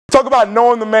Talk about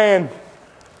knowing the man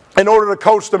in order to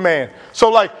coach the man.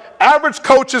 So like average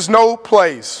coaches know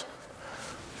plays.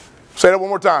 Say that one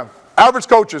more time. Average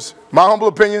coaches, my humble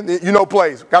opinion, you know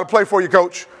plays. Got to play for you,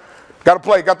 coach. Got to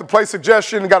play. Got the play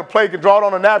suggestion. Got to play. Can draw it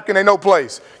on a napkin. They know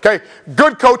plays. Okay.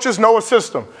 Good coaches know a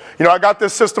system. You know, I got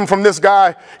this system from this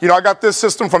guy. You know, I got this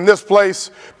system from this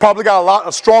place. Probably got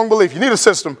a strong belief. You need a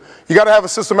system. You got to have a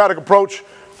systematic approach.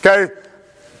 Okay.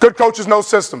 Good coaches know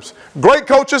systems. Great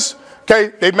coaches,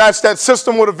 okay, they match that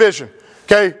system with a vision.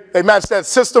 Okay, they match that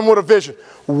system with a vision.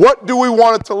 What do we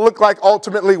want it to look like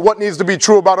ultimately? What needs to be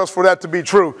true about us for that to be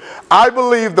true? I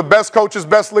believe the best coaches,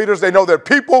 best leaders, they know their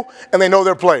people and they know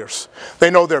their players.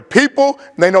 They know their people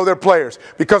and they know their players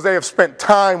because they have spent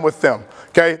time with them.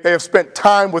 Okay, they have spent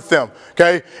time with them.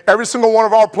 Okay, every single one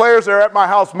of our players are at my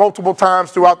house multiple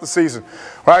times throughout the season.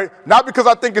 Right? Not because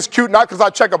I think it's cute, not because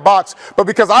I check a box, but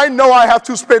because I know I have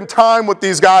to spend time with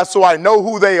these guys so I know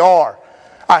who they are.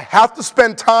 I have to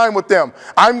spend time with them.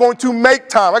 I'm going to make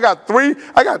time. I got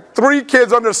three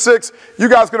kids under 6. You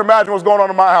guys can imagine what's going on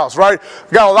in my house, right?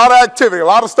 Got a lot of activity, a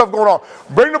lot of stuff going on.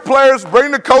 Bring the players,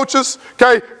 bring the coaches,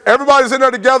 okay? Everybody's in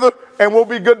there together, and we'll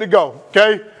be good to go,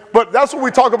 okay? But that's what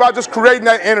we talk about, just creating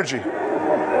that energy.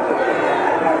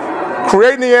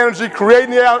 Creating the energy, creating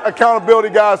the accountability,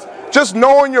 guys. Just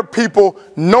knowing your people,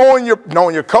 knowing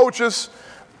your coaches,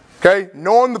 okay?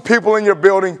 Knowing the people in your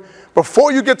building.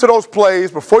 Before you get to those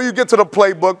plays, before you get to the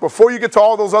playbook, before you get to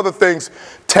all those other things,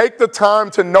 take the time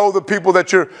to know the people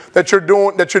that you're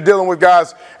dealing with,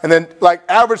 guys. And then, like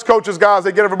average coaches, guys,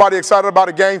 they get everybody excited about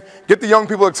a game. Get the young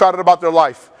people excited about their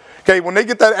life. Okay, when they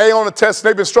get that A on the test, and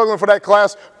they've been struggling for that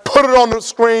class, put it on the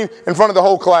screen in front of the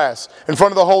whole class, in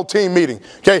front of the whole team meeting.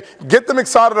 Okay, get them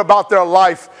excited about their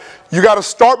life. You got to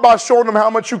start by showing them how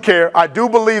much you care. I do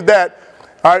believe that,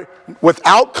 all right,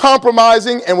 without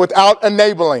compromising and without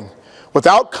enabling.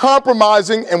 Without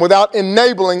compromising and without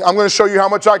enabling, I'm going to show you how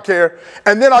much I care.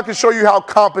 And then I can show you how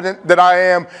competent that I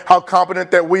am, how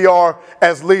competent that we are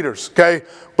as leaders, okay?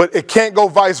 But it can't go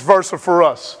vice versa for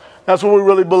us. That's what we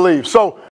really believe. So